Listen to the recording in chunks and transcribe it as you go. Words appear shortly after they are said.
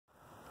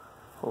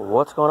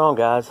What's going on,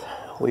 guys?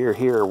 We are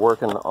here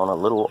working on a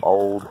little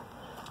old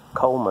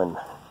Coleman,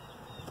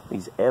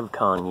 these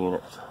Evcon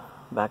units,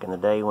 back in the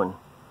day when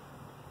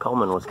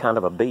Coleman was kind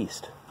of a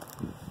beast.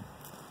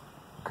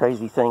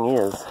 Crazy thing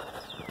is,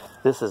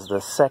 this is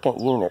the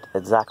second unit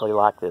exactly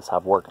like this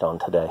I've worked on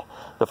today.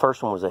 The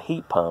first one was a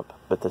heat pump,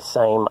 but the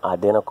same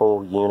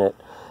identical unit,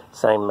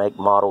 same make,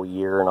 model,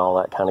 year, and all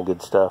that kind of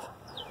good stuff.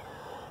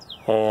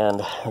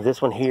 And this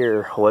one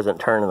here wasn't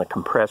turning the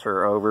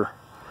compressor over,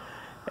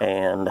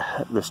 and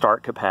the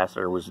start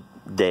capacitor was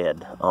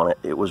dead on it.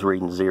 It was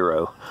reading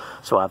 0.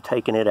 So I've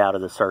taken it out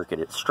of the circuit.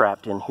 It's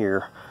strapped in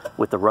here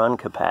with the run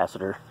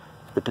capacitor.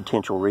 The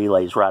potential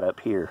relay's right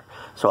up here.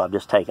 So I've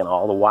just taken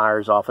all the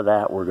wires off of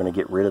that. We're going to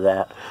get rid of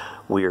that.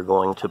 We are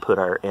going to put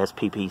our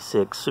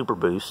SPP6 Super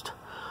Boost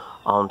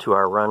onto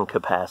our run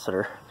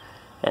capacitor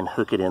and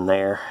hook it in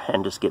there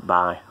and just get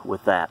by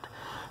with that.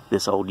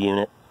 This old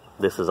unit,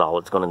 this is all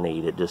it's going to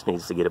need. It just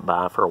needs to get it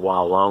by for a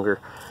while longer,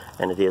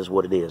 and it is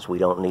what it is. We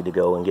don't need to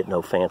go and get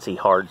no fancy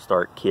hard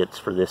start kits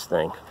for this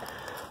thing.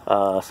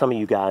 Some of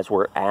you guys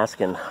were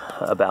asking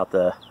about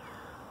the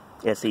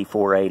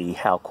SC480,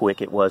 how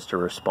quick it was to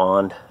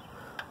respond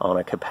on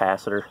a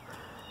capacitor.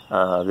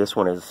 This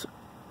one is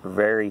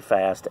very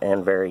fast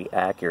and very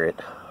accurate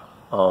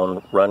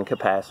on run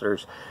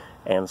capacitors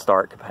and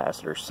start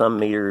capacitors. Some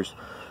meters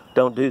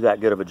don't do that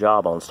good of a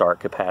job on start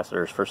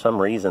capacitors. For some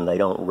reason, they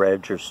don't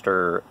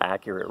register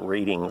accurate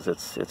readings.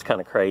 It's kind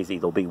of crazy.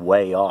 They'll be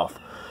way off.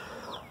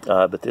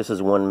 But this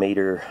is 1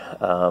 meter.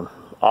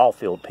 All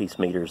Fieldpiece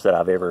meters that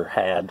I've ever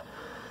had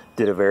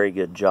did a very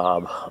good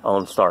job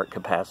on start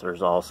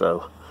capacitors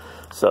also.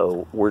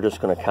 So we're just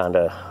going to kind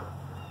of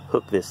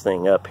hook this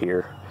thing up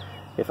here.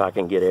 If I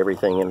can get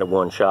everything into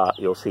one shot,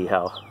 you'll see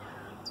how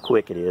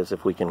quick it is.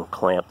 If we can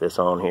clamp this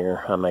on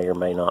here, I may or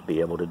may not be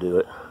able to do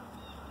it.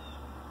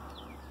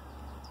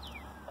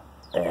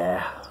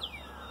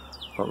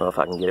 I don't know if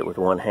I can get it with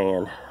one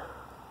hand.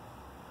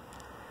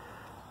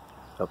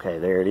 Okay,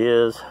 there it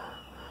is,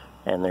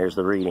 and there's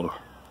the reading.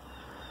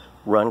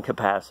 Run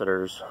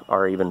capacitors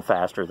are even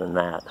faster than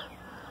that.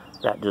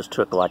 That just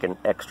took like an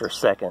extra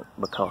second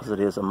because it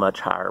is a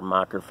much higher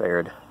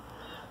microfarad.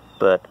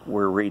 But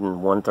we're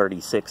reading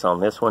 136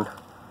 on this one.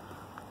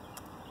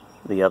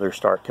 The other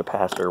start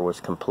capacitor was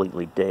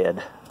completely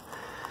dead.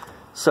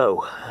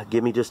 So,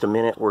 give me just a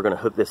minute. We're going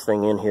to hook this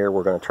thing in here.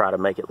 We're going to try to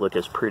make it look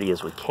as pretty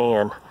as we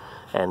can.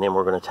 And then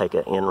we're going to take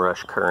an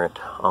Inrush current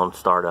on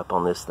startup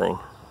on this thing.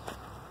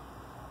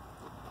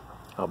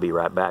 I'll be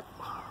right back.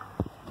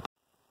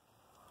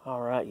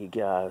 Alright, you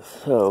guys.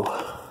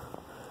 So,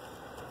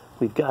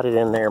 we've got it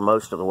in there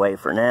most of the way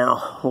for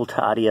now. We'll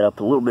tidy it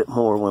up a little bit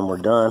more when we're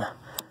done.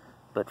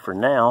 But for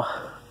now,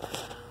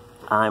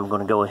 I'm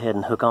going to go ahead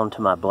and hook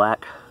onto my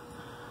black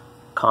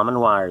common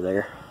wire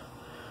there.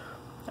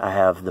 I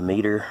have the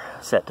meter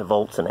set to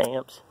volts and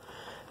amps,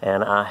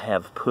 and I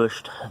have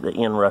pushed the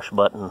Inrush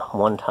button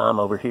one time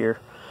over here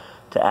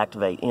to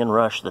activate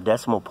Inrush. The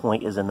decimal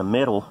point is in the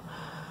middle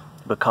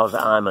because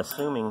I'm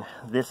assuming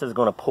this is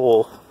going to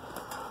pull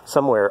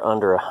somewhere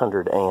under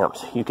 100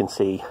 amps. You can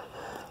see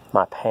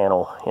my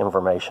panel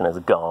information is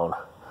gone,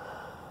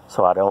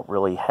 so I don't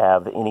really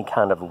have any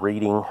kind of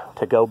reading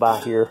to go by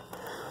here,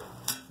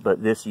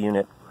 but this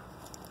unit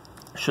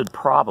should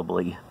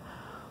probably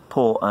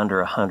pull under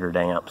 100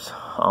 amps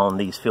on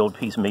these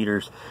Fieldpiece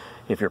meters.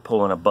 If you're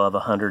pulling above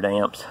 100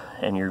 amps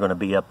and you're going to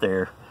be up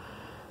there,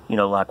 you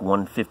know, like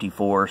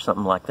 154 or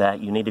something like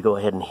that, you need to go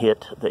ahead and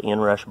hit the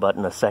Inrush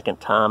button a second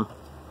time.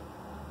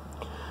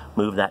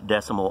 Move that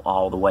decimal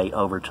all the way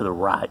over to the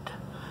right,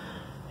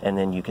 and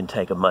then you can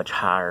take a much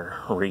higher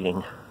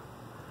reading.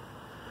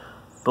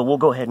 But we'll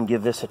go ahead and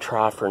give this a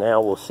try for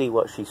now. We'll see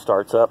what she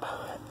starts up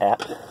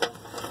at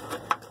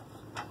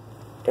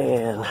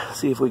and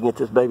see if we can get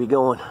this baby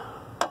going.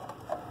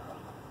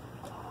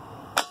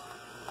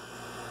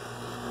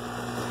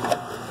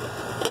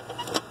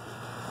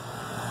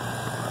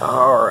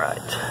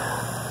 Alright,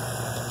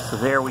 so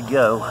there we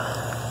go.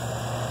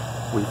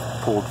 We've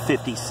pulled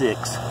 56.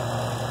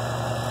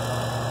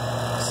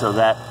 So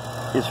that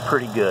is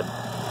pretty good.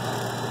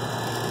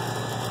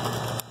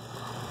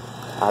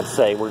 I'd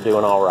say we're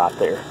doing all right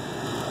there.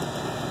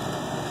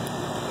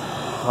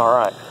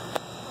 Alright,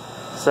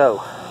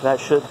 so that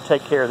should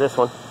take care of this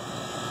one.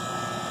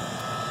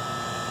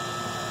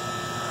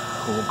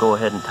 We'll go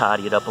ahead and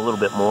tidy it up a little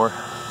bit more.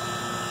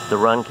 The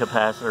run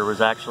capacitor was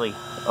actually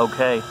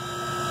okay.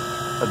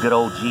 A good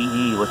old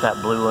GE with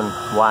that blue and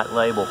white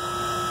label.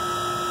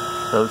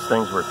 Those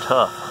things were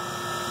tough.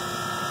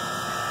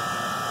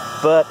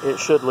 But it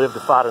should live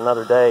to fight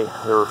another day.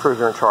 The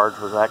refrigerant charge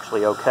was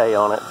actually okay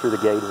on it, through the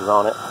gauges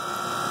on it.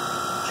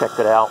 Checked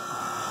it out.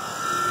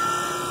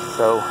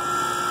 So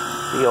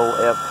the old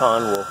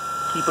Evcon will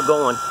keep it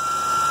going.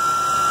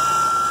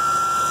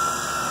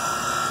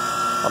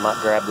 I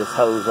might grab this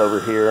hose over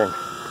here and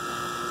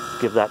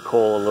give that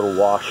coil a little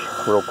wash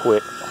real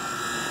quick.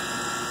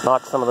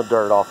 Knock some of the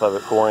dirt off of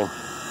it for him.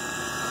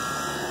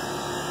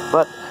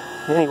 But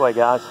anyway,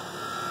 guys,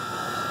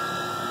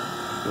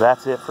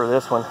 that's it for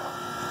this one.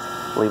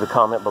 Leave a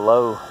comment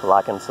below,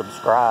 like and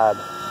subscribe,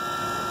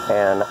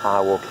 and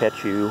I will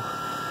catch you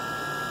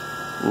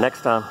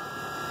next time.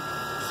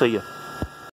 See ya.